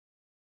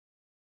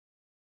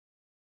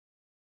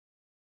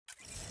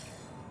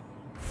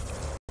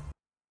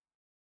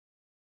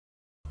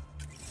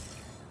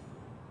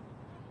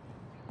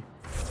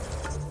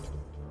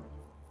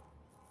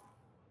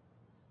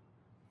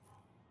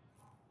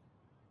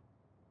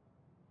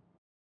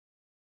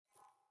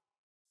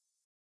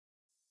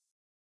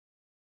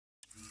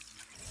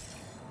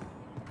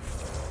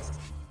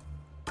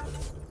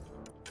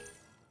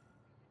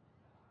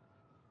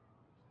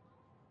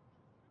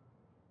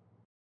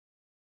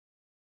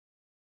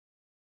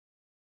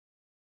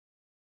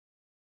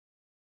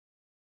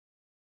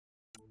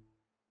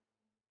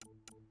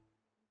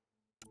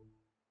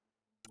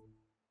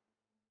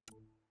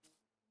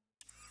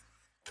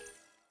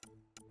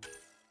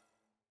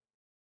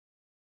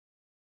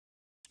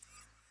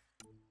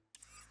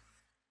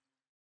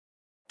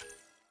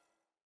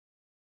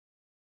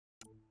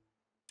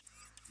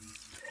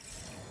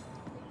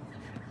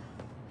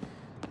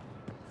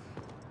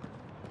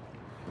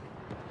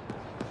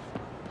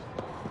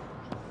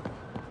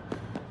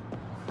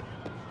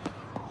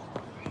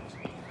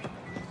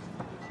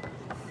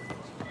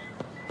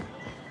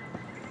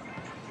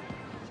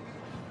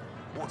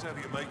Whatever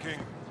you're making,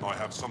 I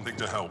have something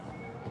to help.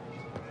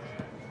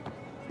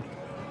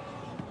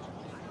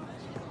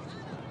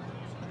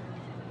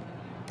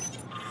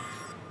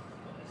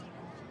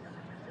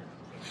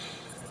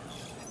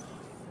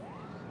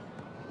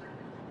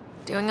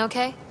 Doing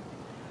okay?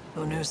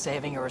 Who knew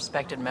saving a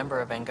respected member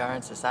of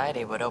Angaran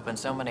society would open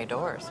so many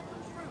doors?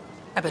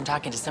 I've been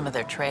talking to some of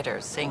their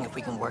traders, seeing if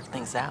we can work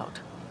things out.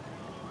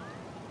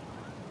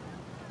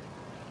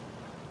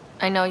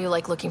 I know you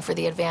like looking for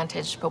the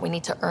advantage, but we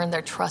need to earn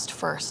their trust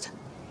first.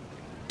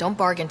 Don't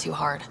bargain too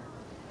hard.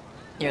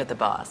 You're the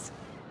boss.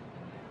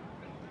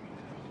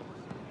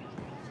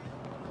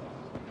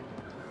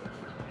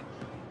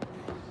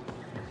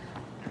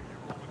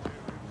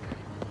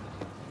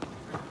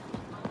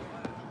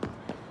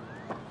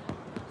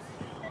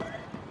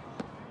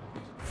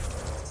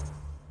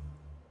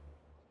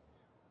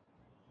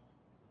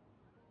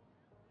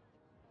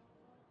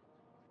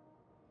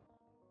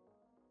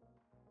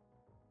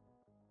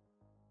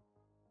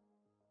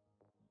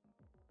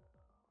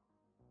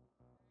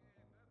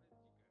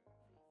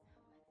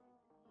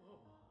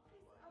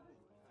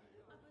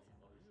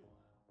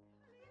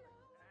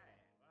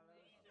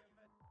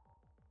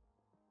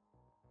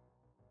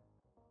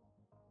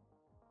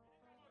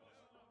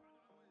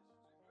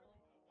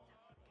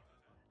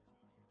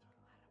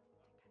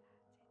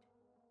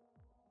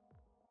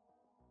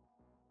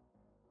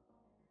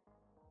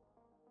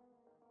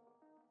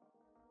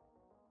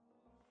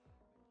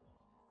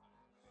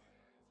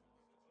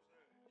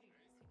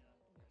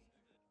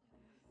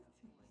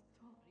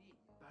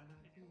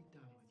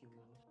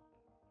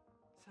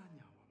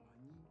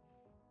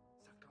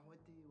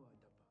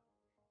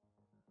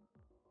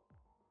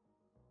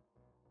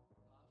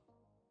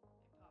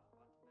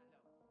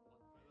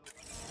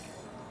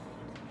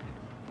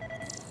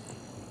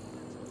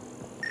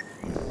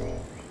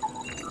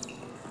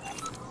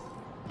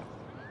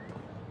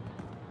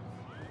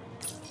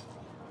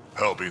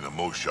 Helping the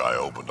Moshai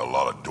opened a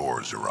lot of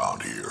doors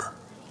around here.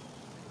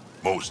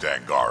 Most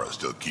Angara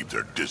still keep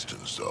their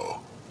distance, though.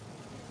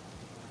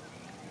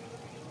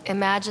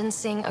 Imagine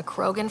seeing a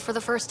Krogan for the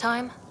first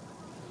time?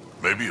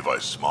 Maybe if I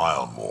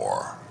smile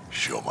more,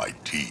 show my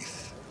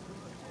teeth.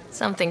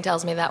 Something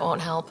tells me that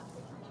won't help.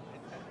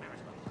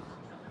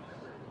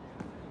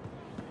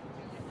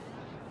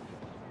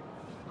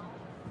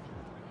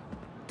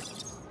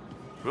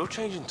 Real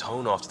change in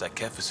tone after that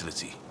care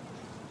facility.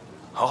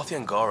 Half the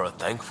Angara are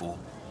thankful,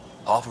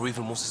 half are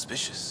even more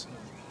suspicious.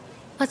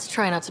 Let's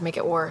try not to make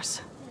it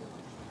worse.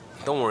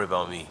 Don't worry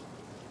about me.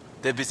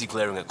 They're busy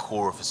glaring at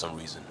Cora for some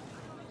reason.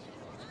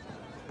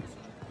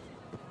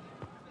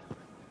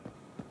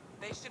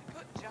 They should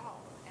put Jar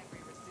on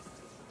every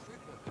resistance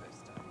recruitment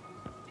poster.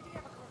 Did he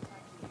ever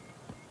contact you?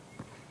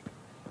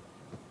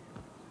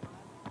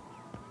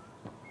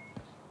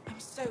 I'm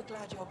so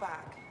glad you're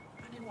back.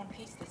 And in one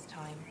piece this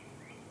time.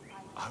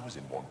 I was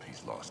in one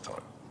piece last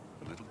time.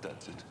 A little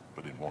dented,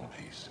 but in one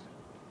piece.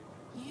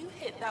 You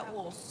hit that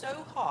wall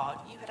so hard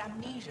you had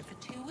amnesia for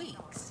 2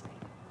 weeks.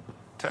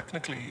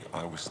 Technically,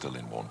 I was still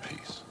in one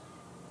piece.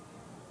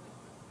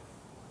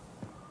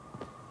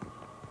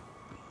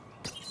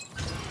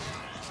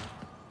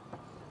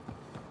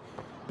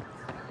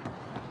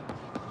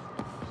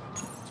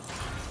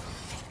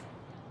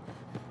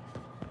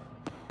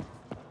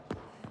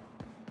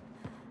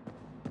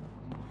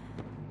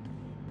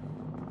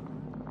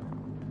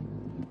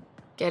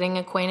 Getting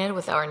acquainted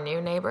with our new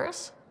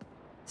neighbors?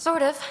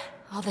 Sort of.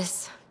 All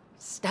this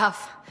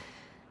stuff.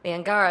 The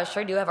Angara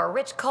sure do have a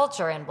rich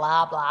culture and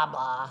blah, blah,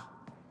 blah.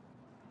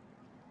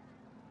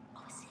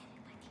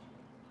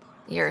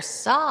 You're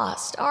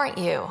sauced, aren't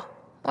you?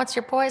 What's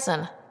your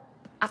poison?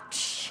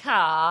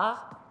 Achha.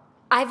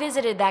 I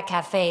visited that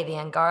cafe the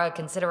Angara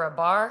consider a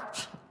bar.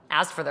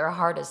 Asked for their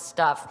hardest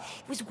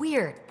stuff. It was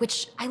weird,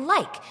 which I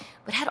like,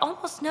 but had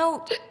almost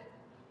no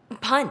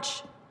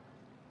punch.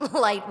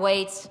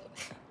 Lightweight.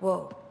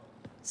 Whoa.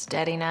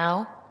 Steady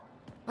now?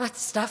 That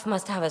stuff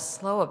must have a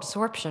slow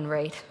absorption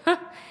rate.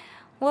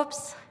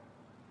 Whoops.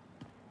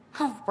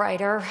 Oh,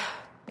 Ryder.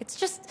 It's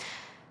just...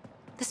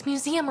 This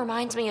museum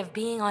reminds me of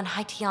being on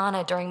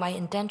Haitiana during my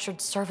indentured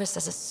service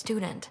as a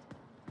student.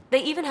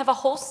 They even have a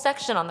whole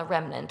section on the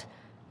Remnant.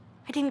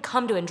 I didn't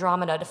come to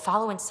Andromeda to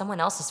follow in someone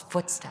else's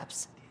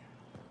footsteps.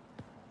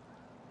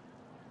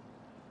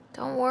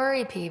 Don't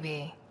worry,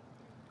 PB.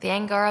 The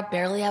Angara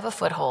barely have a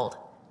foothold.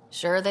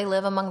 Sure, they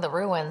live among the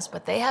ruins,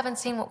 but they haven't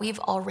seen what we've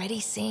already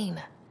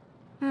seen.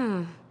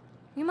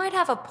 You might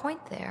have a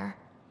point there.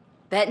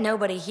 Bet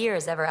nobody here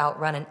has ever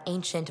outrun an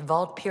ancient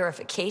vault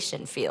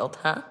purification field,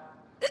 huh?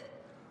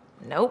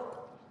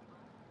 Nope.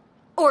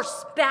 Or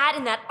spat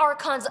in that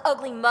Archon's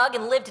ugly mug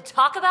and lived to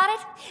talk about it?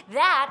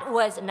 That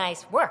was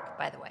nice work,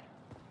 by the way.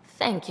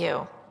 Thank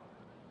you.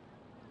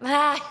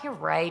 You're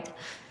right.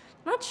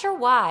 Not sure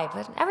why,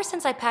 but ever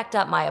since I packed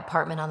up my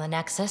apartment on the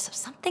Nexus,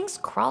 something's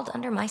crawled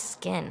under my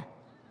skin.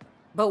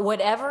 But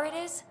whatever it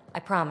is, I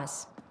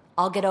promise,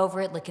 I'll get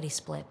over it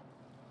lickety-split.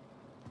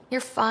 You're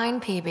fine,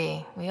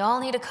 PB. We all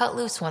need to cut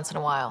loose once in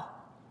a while.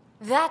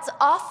 That's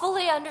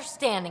awfully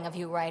understanding of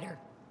you, Ryder.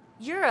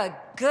 You're a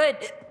good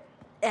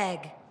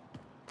egg.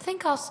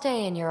 think I'll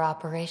stay in your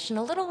operation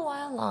a little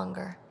while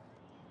longer.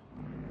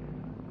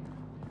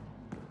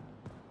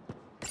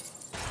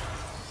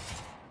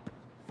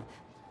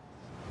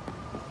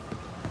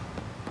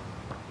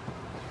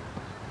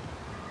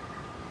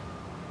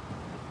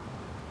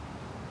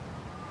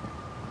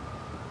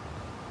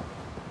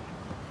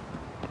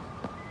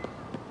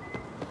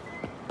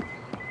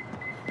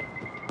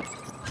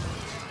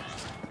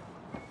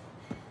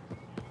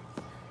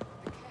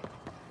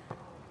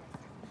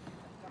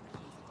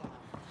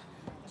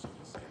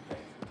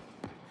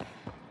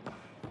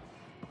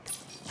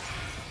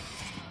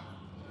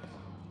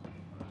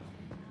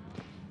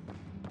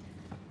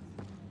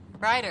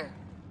 Ryder.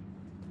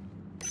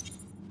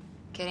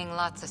 Getting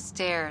lots of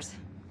stares.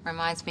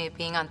 Reminds me of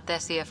being on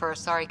Thessia for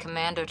Asari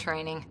commando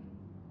training.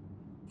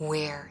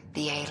 We're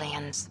the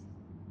aliens.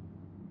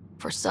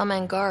 For some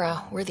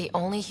Angara, we're the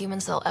only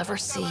humans they'll ever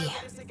see.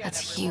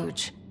 That's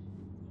huge.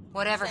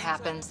 Whatever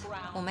happens,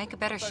 we'll make a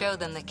better show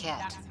than the Ket.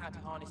 That's how to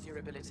harness your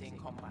ability in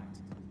combat.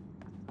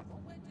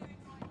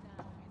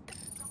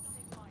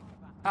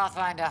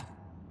 Pathfinder,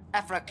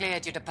 Ephra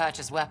cleared you to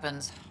purchase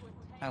weapons.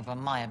 Over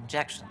my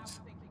objections.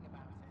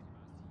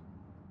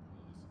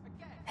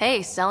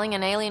 Hey, selling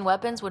an alien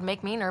weapons would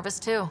make me nervous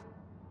too.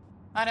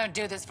 I don't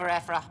do this for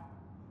Ephra.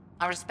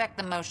 I respect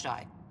the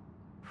Moshai.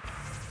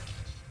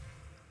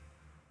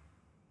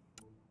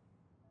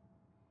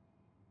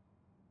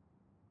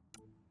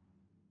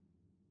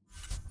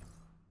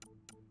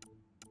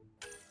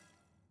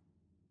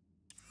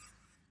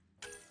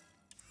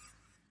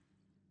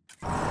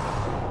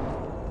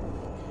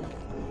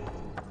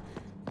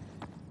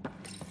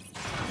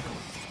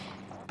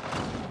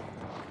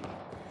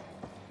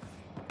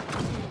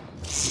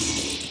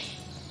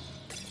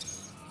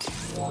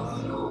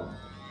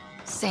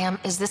 Sam,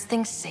 is this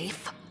thing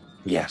safe?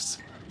 Yes.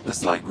 The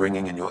slight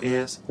ringing in your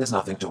ears, there's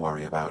nothing to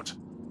worry about.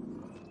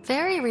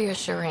 Very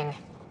reassuring.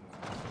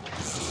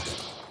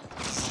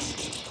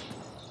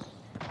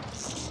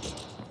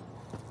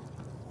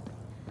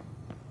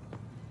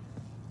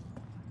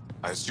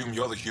 I assume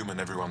you're the human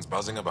everyone's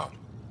buzzing about.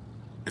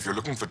 If you're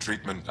looking for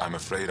treatment, I'm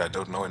afraid I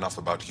don't know enough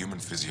about human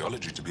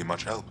physiology to be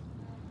much help.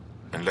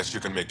 Unless you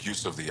can make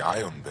use of the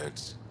ion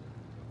beds.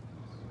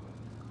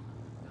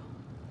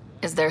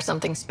 Is there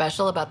something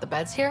special about the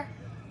beds here?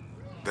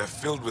 They're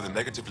filled with a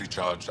negatively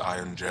charged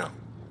ion gel.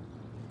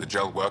 The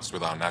gel works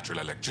with our natural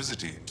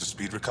electricity to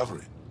speed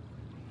recovery.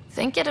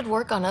 Think it'd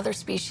work on other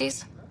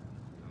species?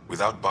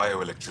 Without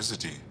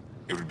bioelectricity,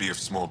 it would be of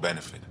small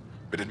benefit,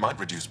 but it might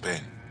reduce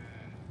pain.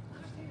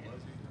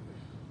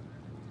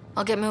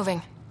 I'll get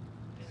moving.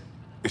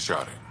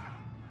 Ishari.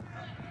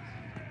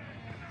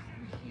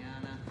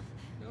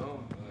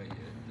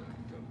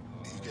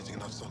 Are you getting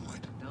enough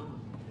sunlight?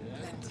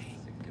 Plenty.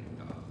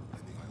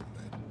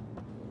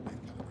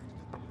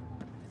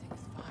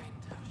 Everything's fine,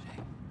 Taushe.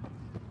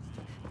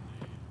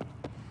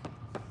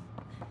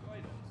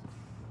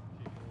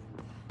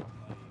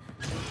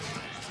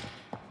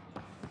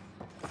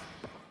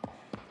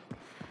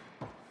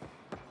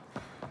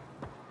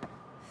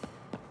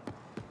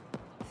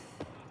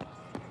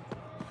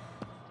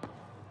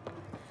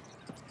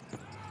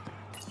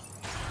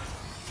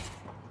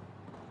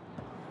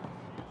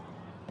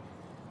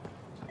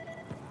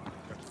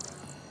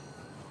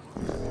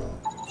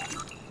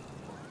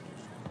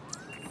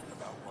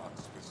 About what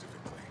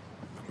specifically?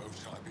 The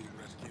Moshai being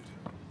rescued?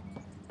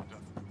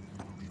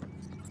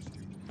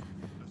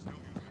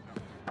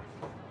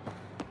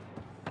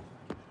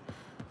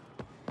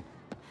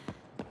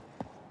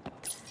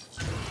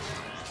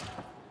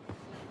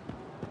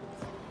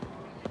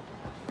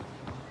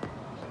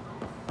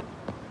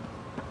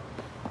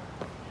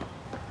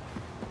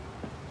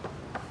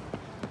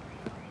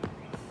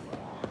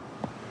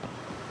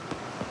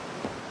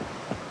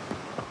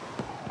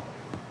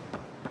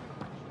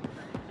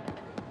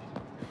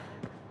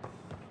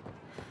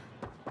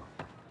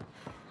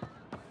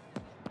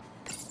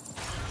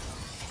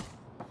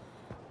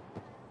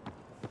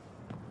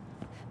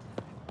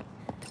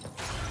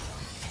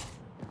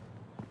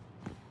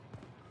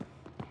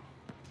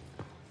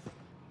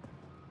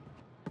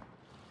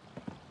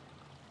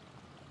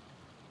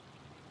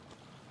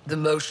 The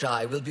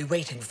Moshai will be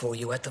waiting for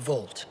you at the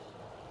vault.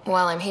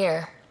 While I'm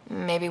here,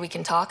 maybe we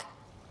can talk?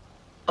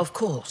 Of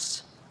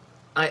course.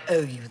 I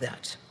owe you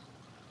that.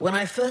 When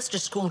I first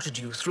escorted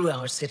you through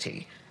our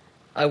city,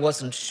 I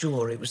wasn't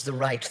sure it was the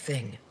right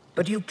thing,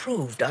 but you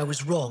proved I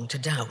was wrong to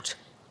doubt.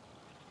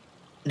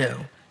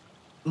 No,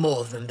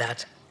 more than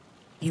that.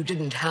 You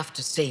didn't have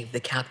to save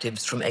the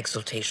captives from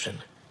exaltation.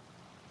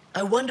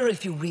 I wonder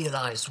if you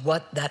realize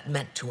what that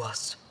meant to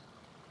us.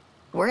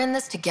 We're in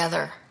this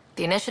together.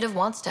 The Initiative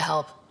wants to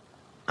help.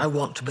 I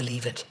want to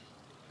believe it.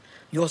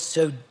 You're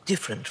so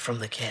different from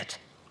the Ket.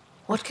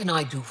 What can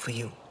I do for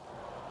you?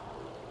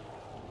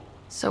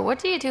 So what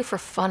do you do for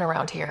fun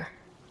around here?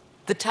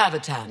 The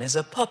Tavatan is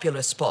a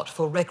popular spot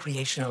for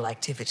recreational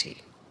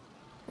activity.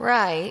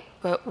 Right,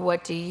 but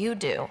what do you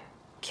do?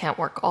 Can't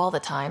work all the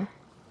time.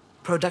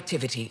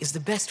 Productivity is the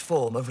best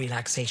form of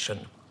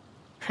relaxation.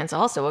 It's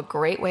also a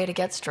great way to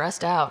get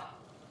stressed out.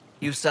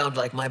 You sound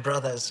like my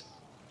brothers.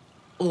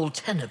 All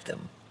 10 of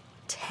them.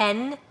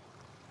 10?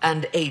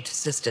 And 8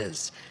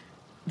 sisters.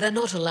 They're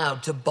not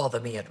allowed to bother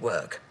me at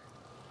work.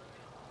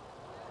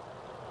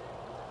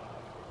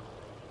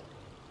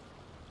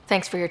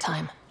 Thanks for your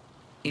time.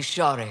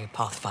 Ishare,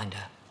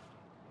 Pathfinder.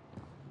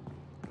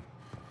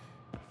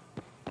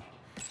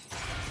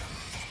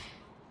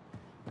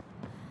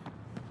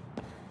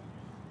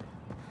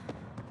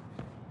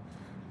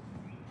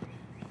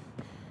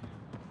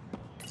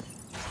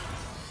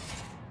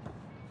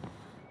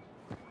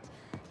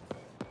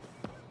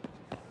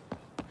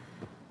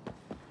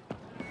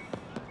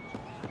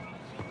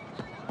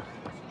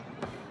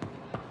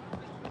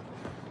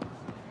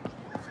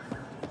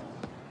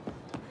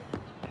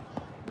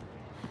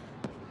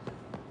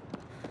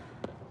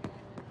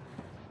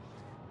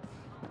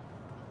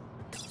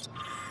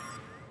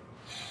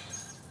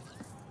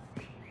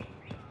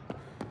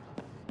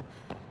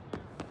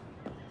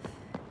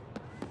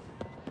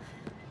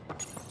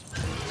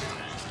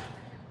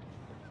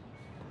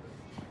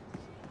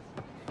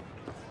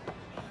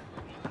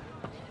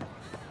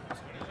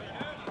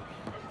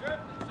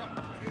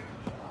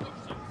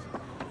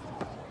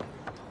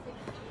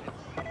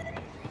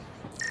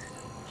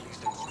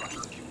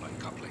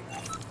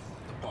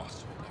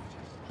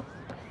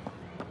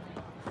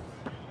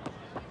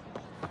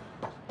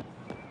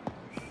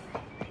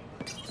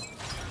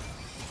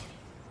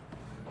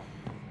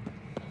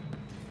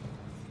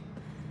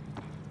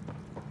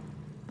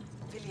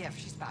 Viliev,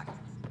 she's back.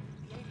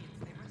 The aliens,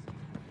 they rescued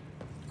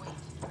her. Wait,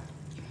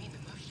 you mean the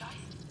Moshai?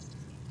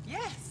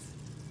 Yes!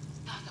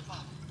 Start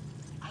above.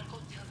 I'll go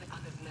tell the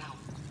others now.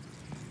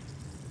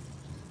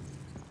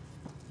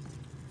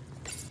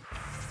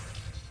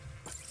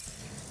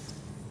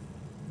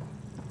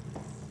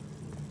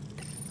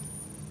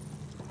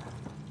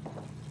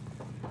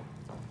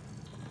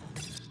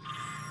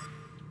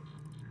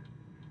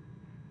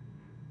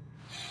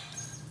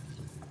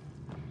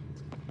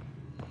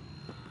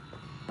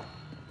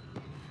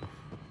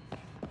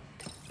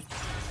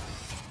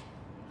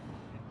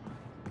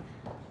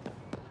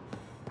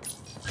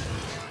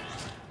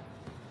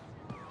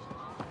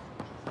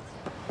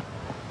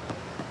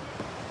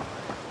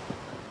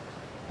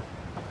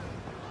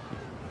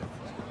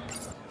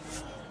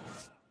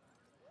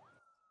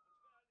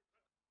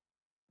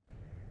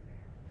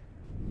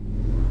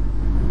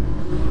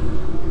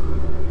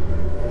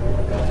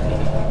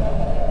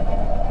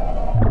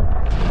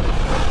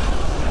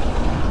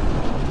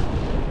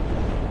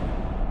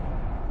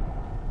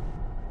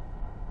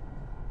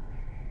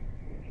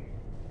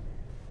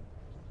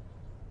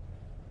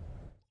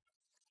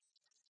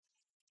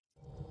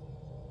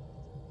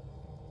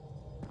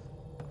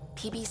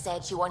 PB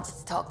said she wanted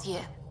to talk to you.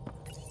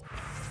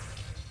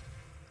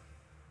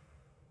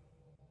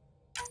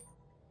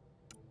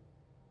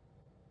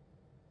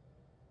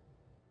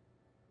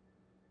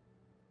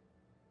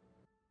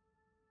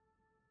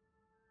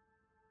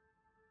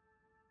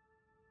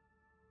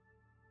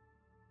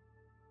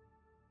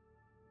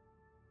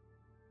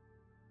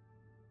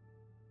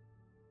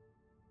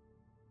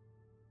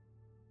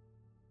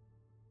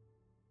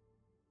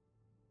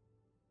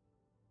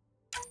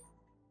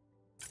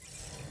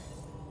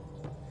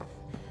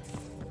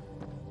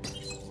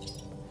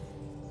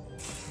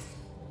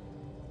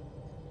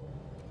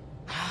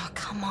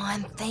 Come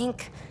on,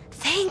 think.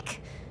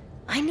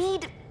 I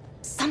need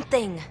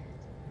something.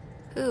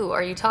 Who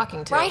are you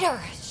talking to? Ryder,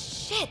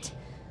 shit.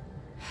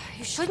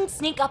 You shouldn't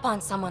sneak up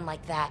on someone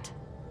like that.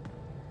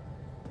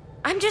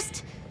 I'm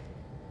just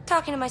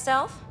talking to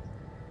myself.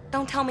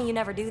 Don't tell me you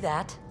never do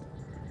that.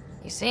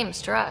 You seem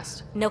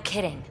stressed. No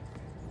kidding.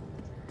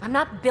 I'm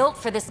not built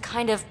for this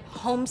kind of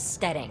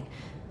homesteading.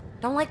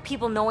 Don't like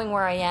people knowing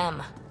where I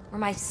am, where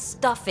my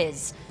stuff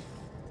is.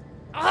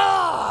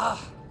 Ugh!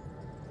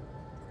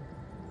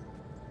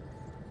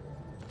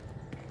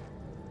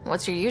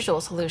 What's your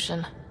usual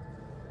solution?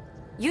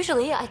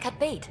 Usually, I cut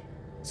bait.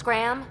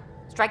 Scram,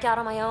 strike out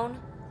on my own.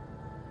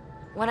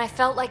 When I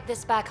felt like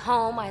this back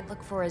home, I'd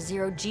look for a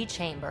zero-G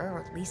chamber, or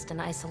at least an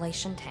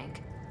isolation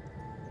tank.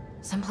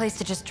 Someplace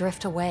to just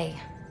drift away.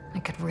 I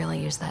could really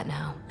use that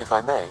now. If I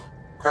may,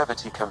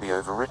 gravity can be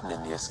overridden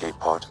in the escape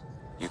pod.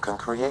 You can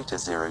create a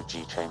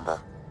zero-G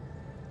chamber.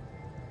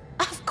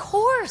 Of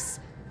course!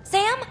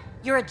 Sam,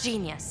 you're a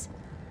genius.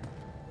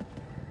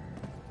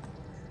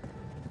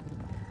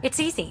 It's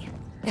easy.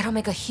 It'll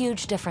make a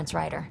huge difference,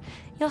 Ryder.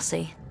 You'll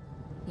see.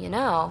 You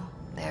know,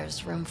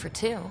 there's room for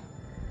 2.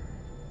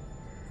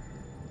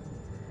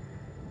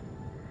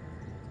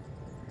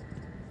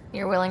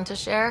 You're willing to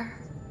share?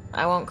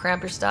 I won't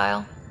cramp your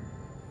style.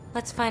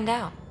 Let's find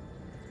out.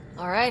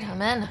 All right,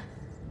 I'm in.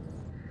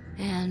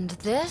 And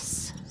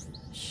this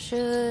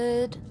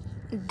should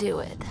do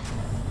it.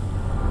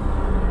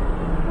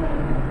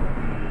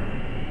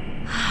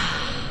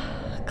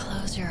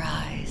 Close your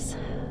eyes.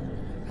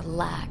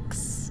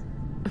 Relax.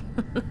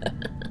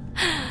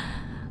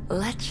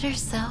 Let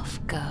yourself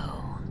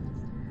go.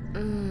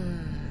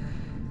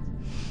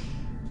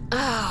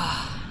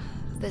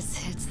 This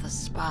hits the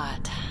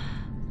spot.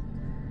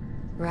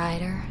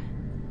 Ryder?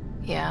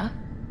 Yeah?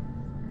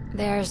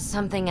 There's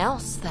something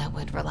else that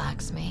would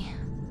relax me.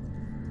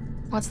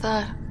 What's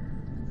that?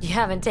 You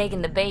haven't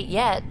taken the bait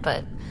yet,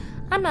 but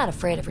I'm not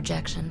afraid of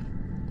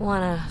rejection.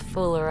 Wanna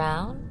fool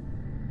around?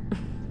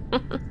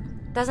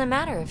 Doesn't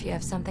matter if you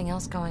have something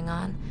else going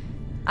on.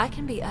 I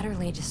can be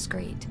utterly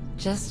discreet.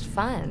 Just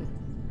fun.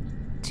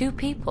 Two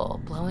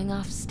people blowing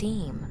off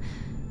steam.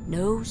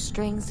 No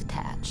strings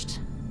attached.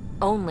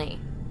 Only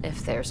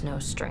if there's no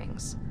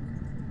strings.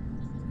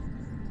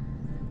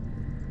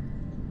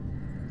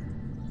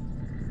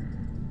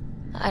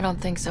 I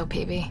don't think so,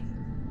 PB.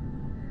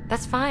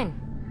 That's fine.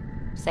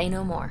 Say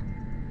no more.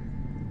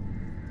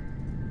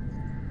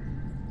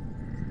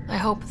 I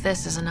hope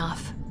this is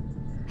enough.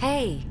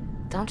 Hey,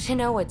 don't you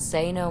know what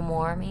say no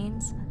more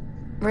means?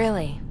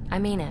 Really, I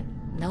mean it.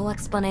 No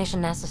explanation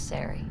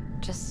necessary.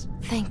 Just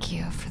thank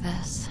you for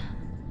this.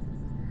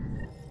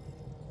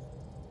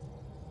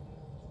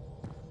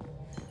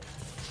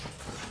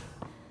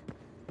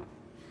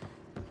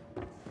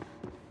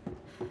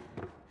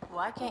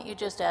 Why can't you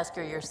just ask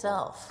her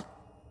yourself?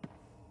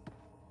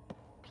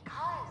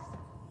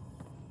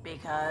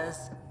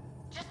 Because?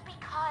 Just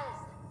because.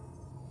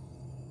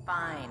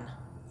 Fine.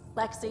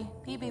 Lexi,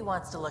 PB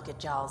wants to look at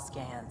Jaal's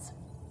scans.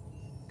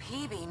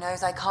 PB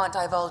knows I can't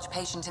divulge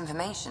patient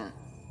information.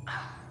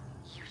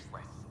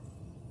 Useless.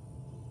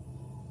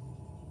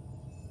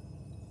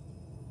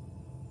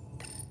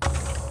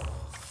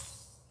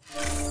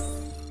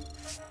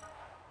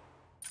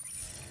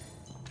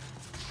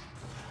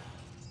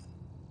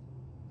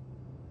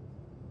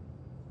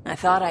 I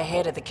thought I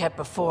hated the Ket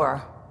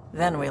before.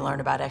 Then we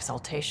learned about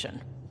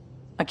exaltation.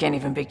 I can't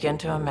even begin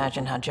to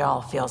imagine how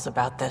Jaal feels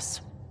about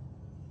this.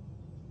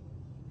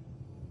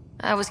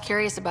 I was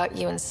curious about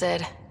you and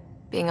Sid,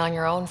 being on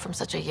your own from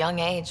such a young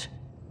age.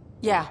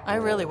 Yeah, I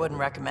really wouldn't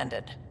recommend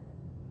it.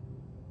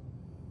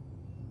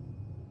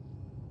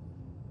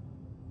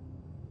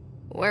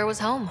 Where was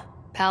home?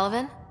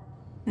 Palaven?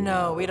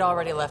 No, we'd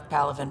already left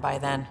Palaven by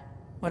then.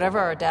 Whatever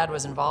our dad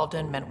was involved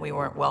in meant we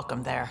weren't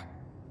welcome there.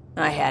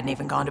 I hadn't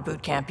even gone to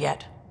boot camp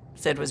yet.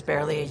 Sid was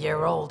barely a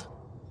year old.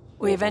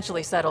 We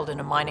eventually settled in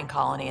a mining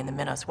colony in the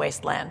Minos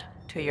wasteland.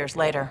 2 years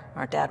later,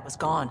 our dad was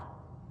gone.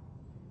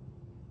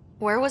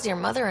 Where was your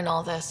mother in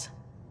all this?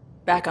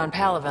 Back on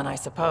Palaven, I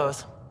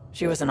suppose.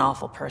 She was an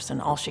awful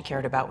person. All she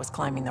cared about was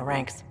climbing the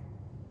ranks.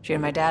 She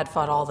and my dad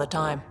fought all the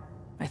time.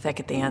 I think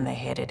at the end they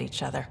hated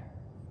each other.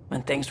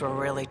 When things were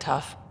really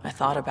tough, I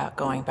thought about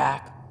going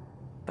back.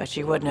 But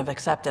she wouldn't have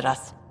accepted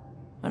us.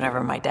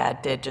 Whatever my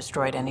dad did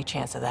destroyed any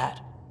chance of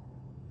that.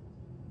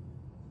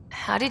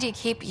 How did he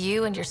keep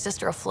you and your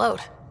sister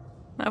afloat?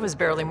 I was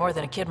barely more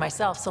than a kid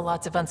myself, so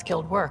lots of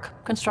unskilled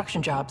work.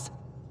 Construction jobs.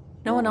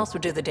 No one else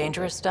would do the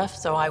dangerous stuff,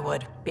 so I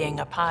would. Being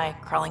up high,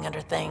 crawling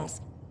under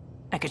things.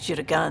 I could shoot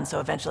a gun, so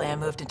eventually I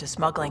moved into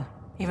smuggling.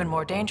 Even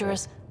more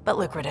dangerous, but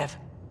lucrative.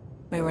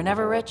 We were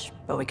never rich,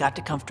 but we got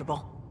to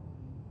comfortable.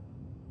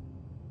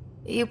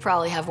 You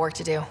probably have work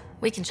to do.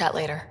 We can chat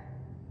later.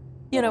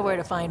 You know where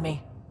to find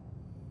me.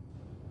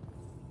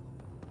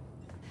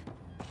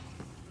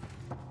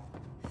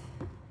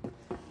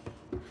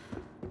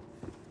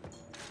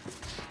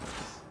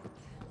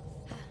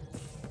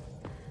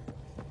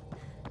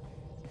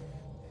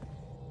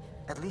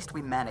 At least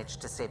we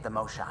managed to save the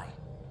Moshai.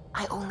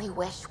 I only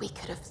wish we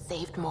could have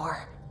saved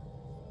more.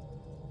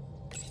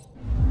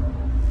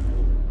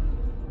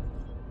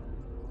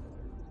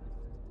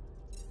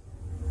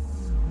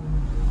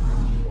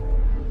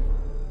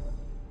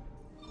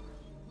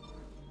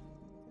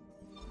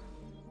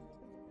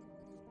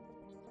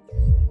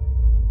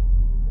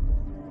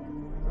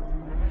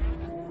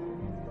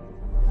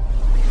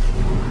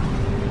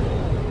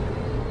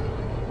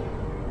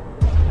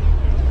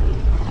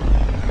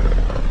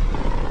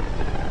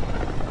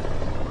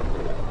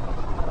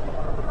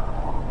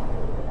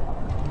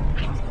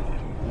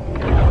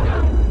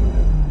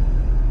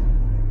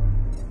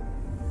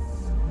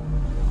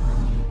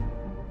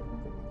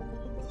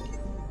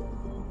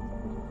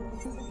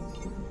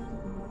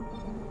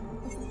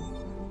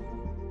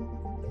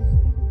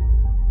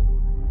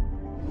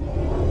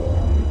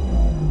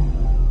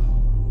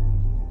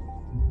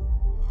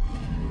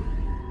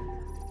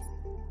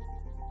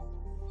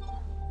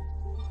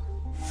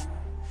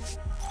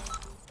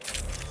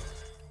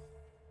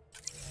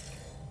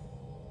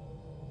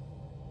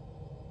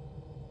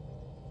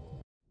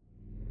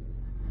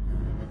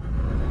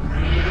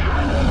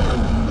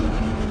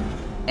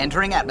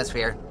 Entering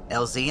atmosphere.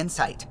 LZ in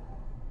sight.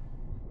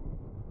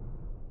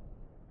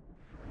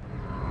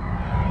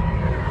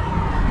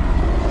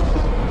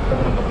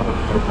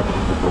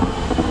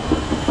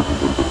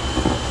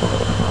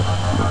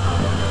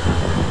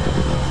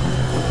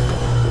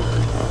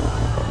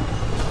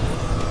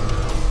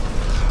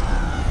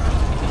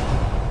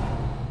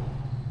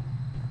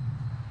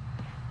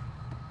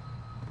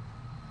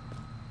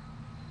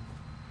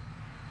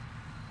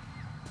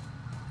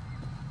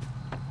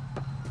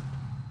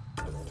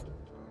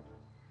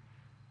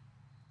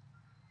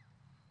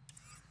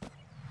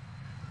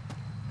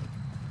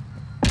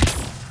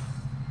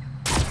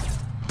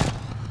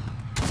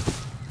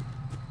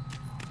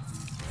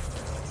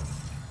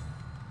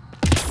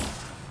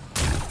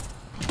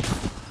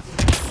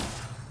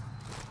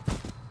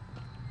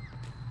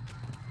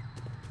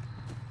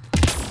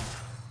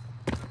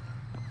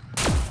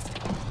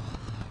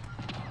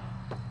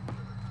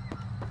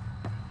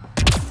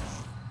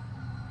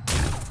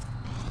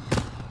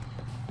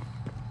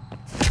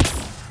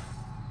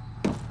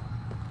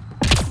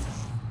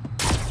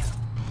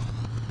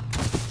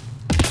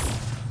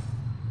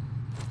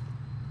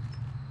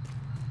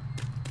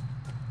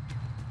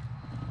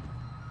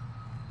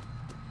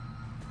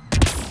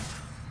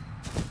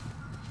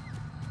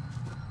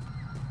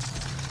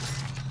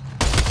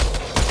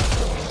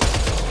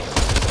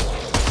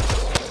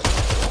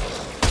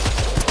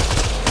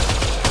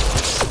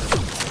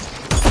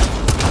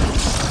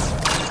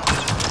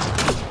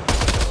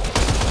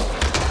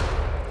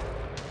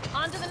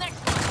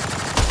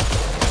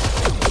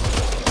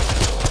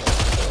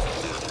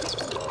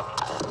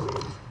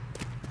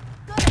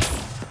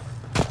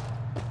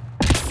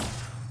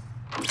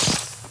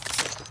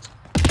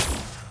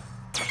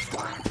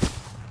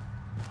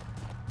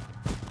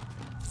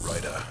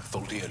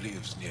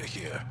 near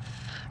here.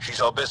 She's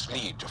our best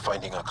lead to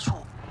finding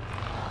Aksu.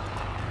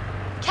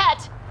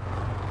 Cat!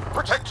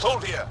 Protect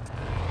Soldier!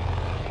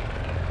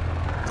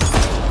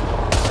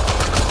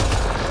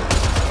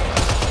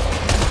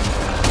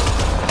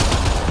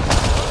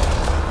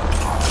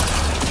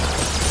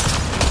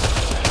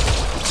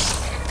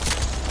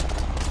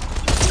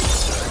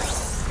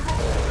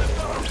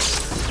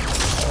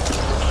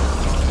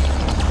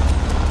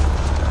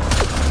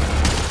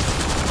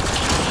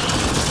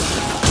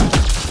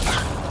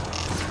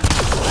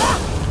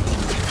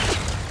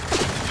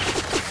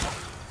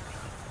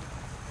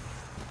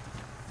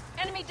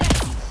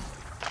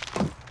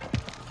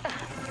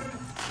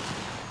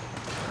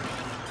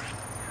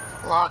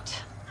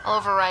 Locked. I'll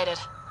override it.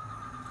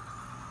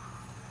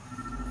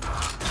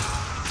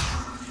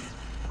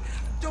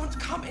 Don't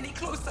come any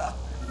closer.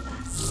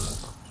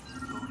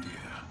 Oh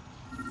dear.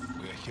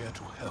 We're here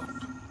to help.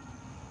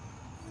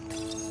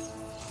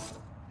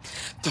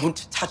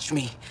 Don't touch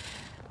me.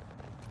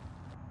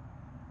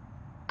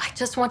 I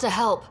just want to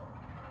help.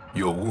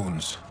 Your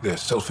wounds, they're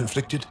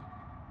self-inflicted?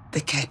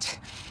 The cat.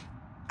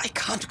 I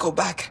can't go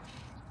back.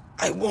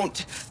 I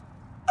won't.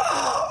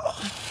 Oh.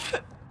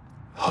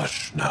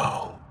 Hush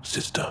now,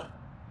 sister.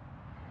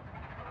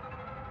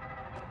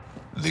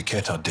 The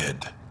Ket are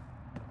dead.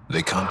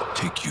 They can't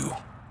take you.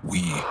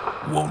 We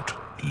won't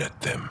let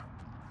them.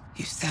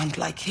 You sound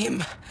like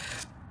him.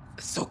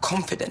 So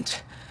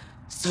confident.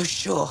 So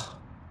sure.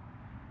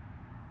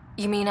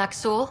 You mean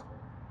Aksul?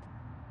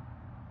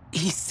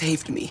 He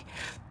saved me.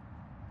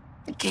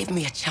 Gave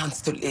me a chance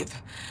to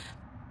live.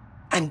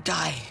 And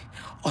die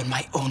on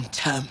my own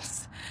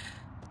terms.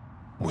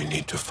 We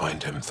need to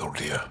find him,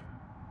 Thordir.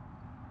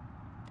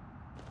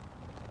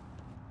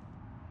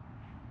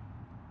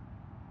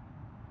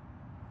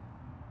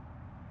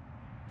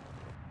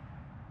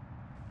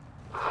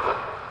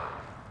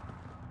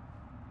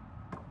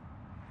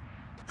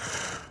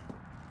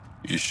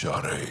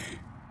 Ishare,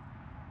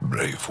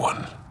 brave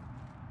one.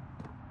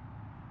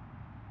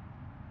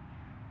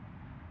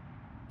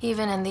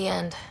 Even in the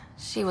end,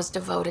 she was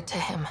devoted to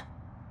him.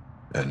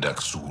 And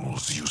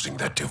Aksul's using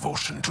that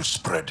devotion to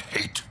spread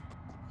hate.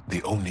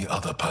 The only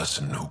other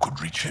person who could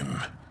reach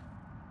him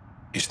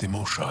is the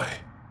Moshai.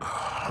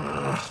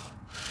 I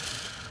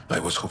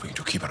was hoping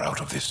to keep her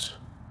out of this.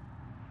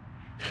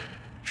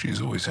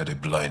 She's always had a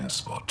blind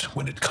spot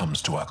when it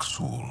comes to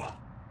Aksul.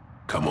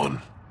 Come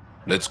on,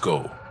 let's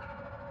go.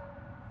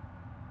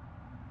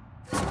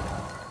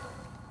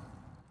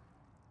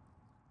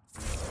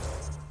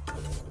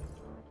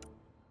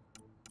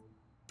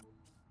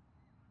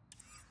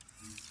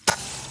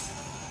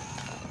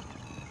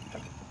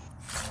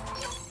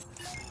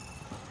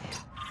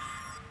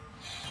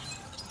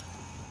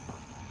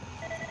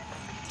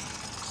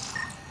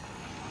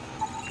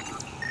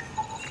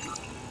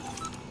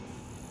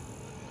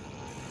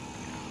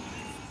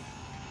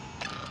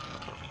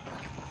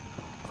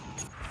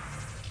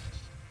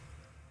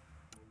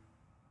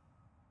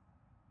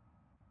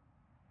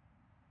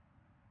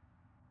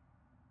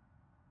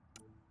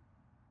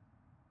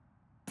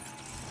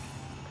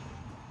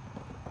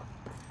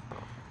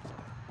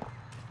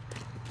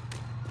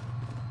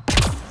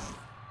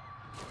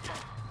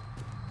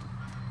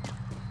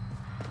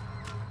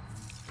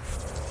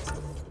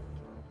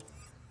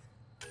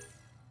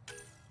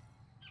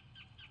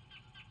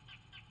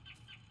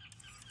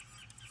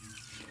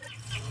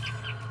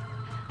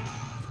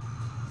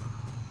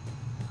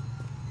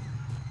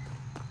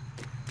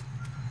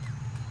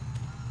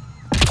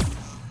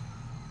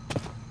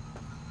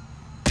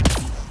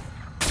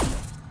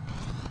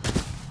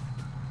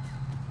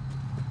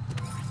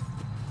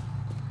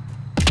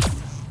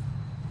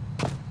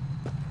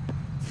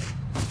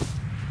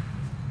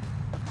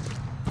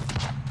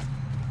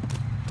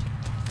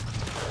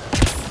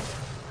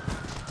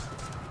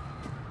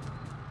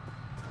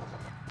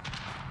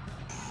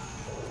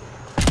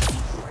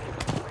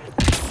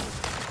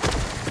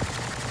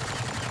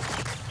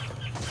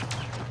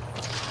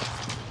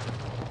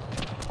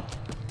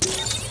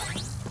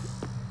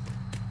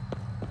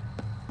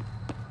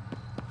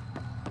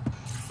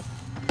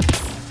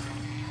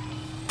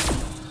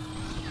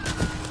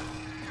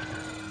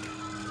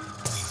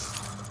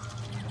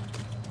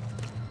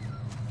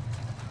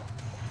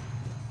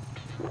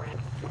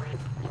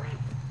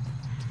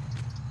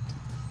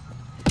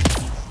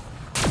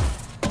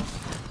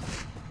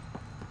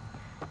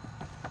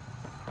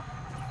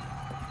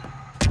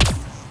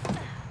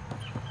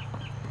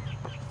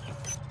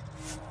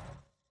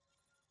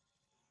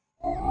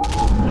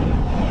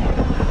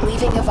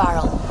 Leaving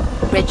Avaril.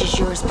 Bridge is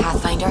yours,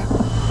 Pathfinder.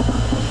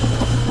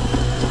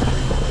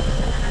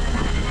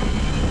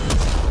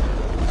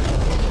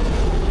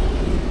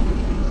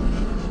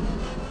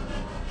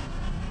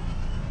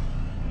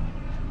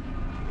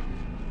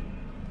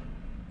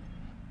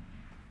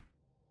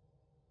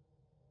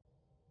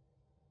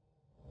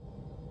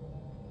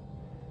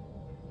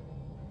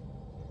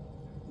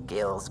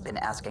 Gil's been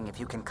asking if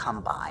you can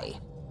come by.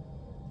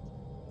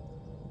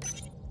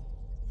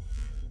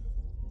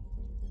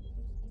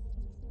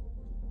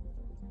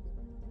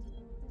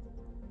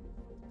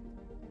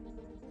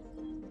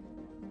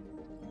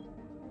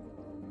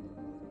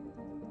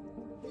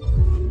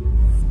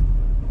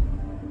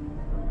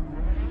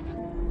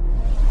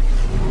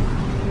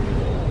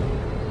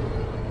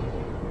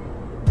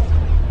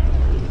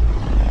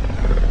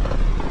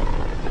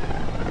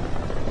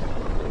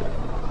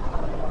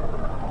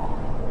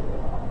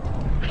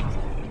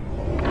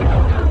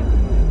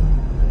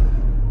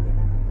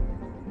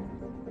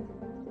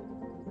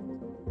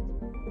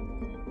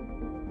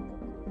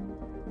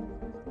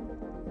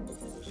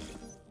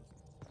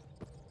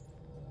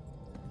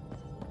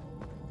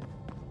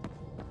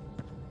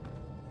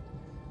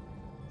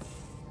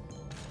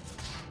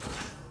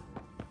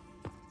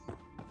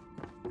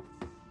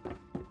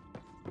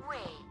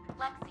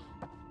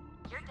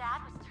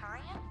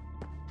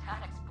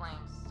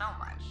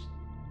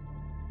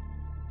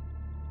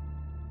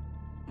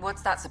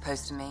 What's that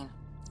supposed to mean?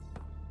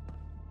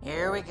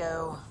 Here we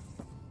go.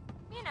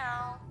 You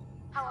know,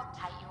 how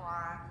uptight you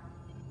are.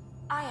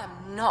 I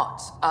am not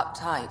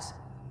uptight.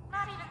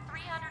 Not even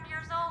 300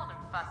 years old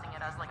and fussing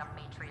at us like a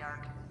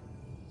matriarch.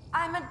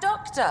 I'm a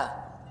doctor.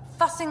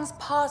 Fussing's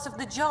part of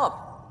the job.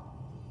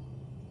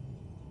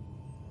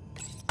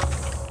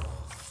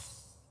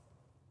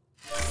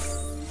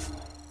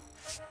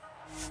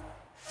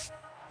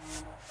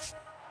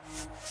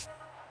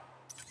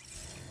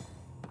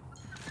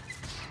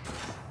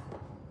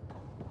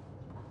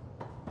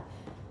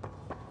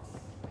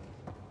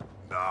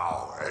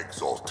 Now,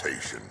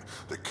 exaltation.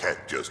 The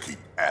cat just keep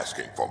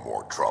asking for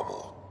more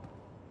trouble.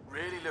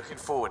 Really looking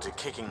forward to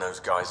kicking those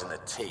guys in the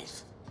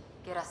teeth.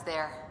 Get us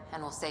there,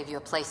 and we'll save you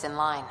a place in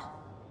line.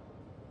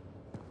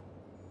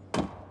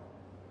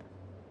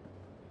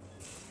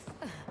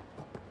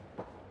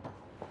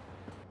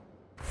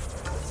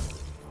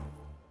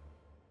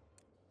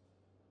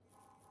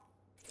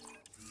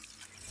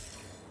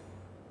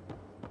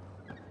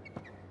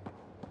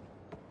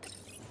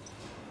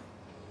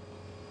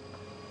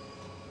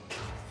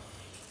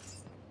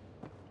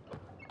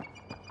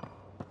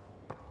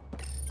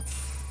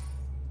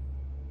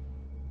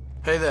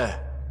 Hey there.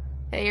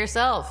 Hey,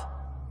 yourself.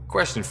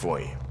 Question for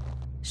you.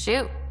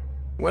 Shoot.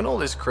 When all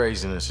this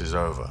craziness is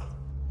over,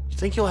 you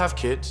think you'll have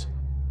kids?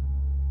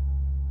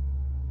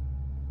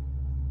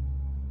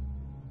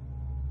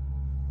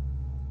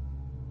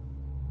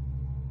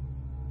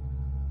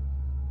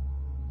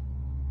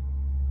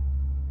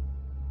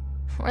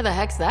 Where the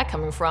heck's that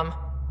coming from?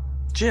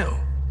 Jill,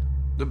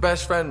 the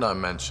best friend I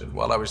mentioned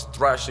while I was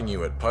thrashing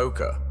you at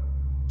poker.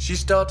 She's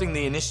starting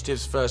the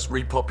initiative's first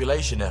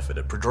repopulation effort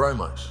at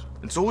Prodromos.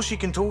 It's all she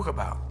can talk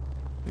about.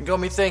 It got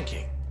me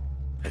thinking.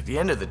 At the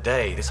end of the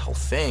day, this whole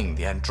thing,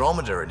 the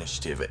Andromeda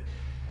initiative,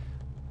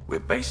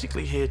 we're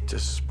basically here to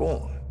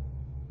spawn.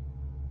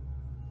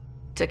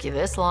 Took you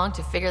this long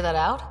to figure that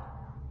out?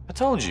 I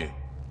told you,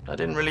 I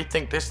didn't really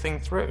think this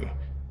thing through.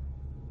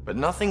 But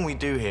nothing we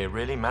do here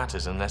really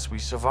matters unless we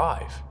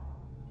survive.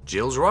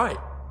 Jill's right.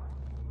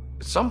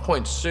 At some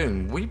point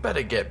soon, we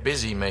better get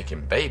busy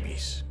making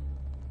babies.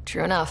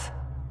 True enough.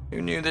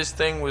 Who knew this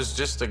thing was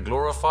just a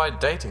glorified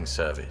dating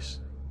service?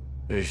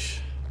 Eesh.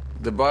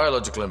 The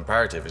biological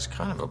imperative is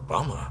kind of a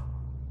bummer.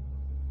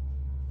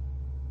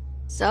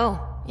 So,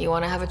 you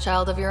want to have a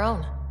child of your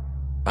own?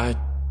 I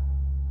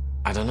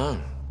don't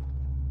know.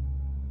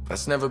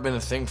 That's never been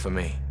a thing for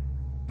me.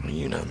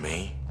 You know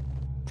me.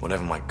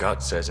 Whatever my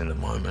gut says in the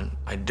moment,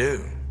 I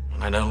do,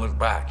 and I don't look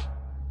back.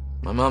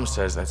 My mom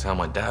says that's how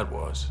my dad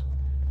was.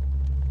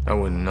 I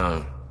wouldn't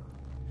know.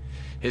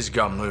 His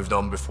gut moved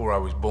on before I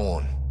was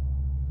born.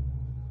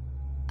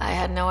 I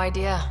had no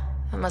idea.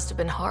 It must have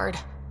been hard.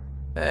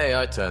 Hey,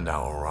 I turned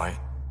out all right.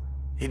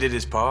 He did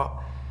his part,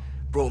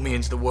 brought me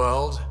into the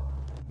world.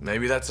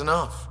 Maybe that's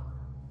enough.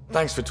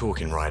 Thanks for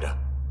talking, Ryder.